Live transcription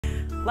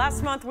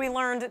Last month, we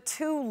learned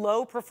 2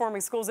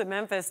 low-performing schools in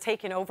Memphis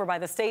taken over by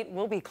the state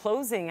will be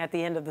closing at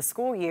the end of the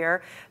school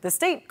year. The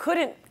state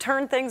couldn't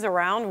turn things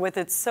around with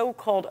its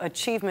so-called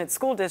achievement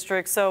school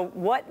district, so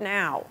what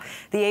now?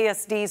 The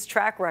ASD's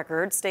track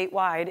record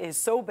statewide is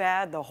so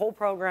bad the whole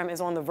program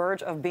is on the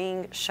verge of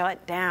being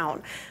shut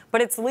down.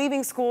 But it's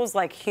leaving schools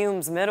like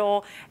Humes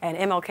Middle and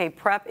MLK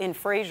Prep in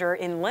Frazier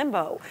in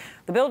limbo.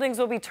 The buildings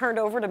will be turned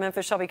over to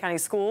Memphis Shelby County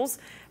Schools,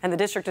 and the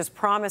district is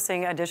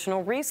promising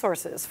additional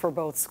resources for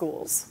both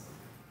schools.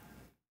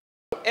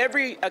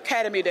 Every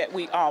academy that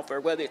we offer,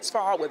 whether it's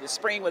fall, whether it's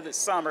spring, whether it's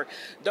summer,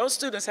 those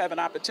students have an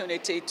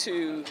opportunity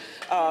to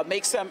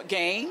make some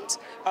gains,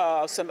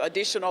 some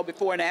additional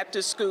before and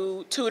after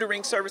school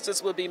tutoring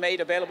services will be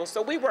made available.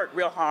 So we work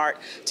real hard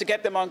to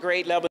get them on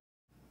grade level.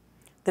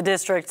 The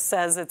district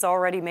says it's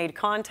already made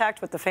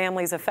contact with the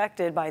families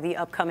affected by the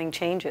upcoming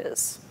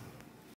changes.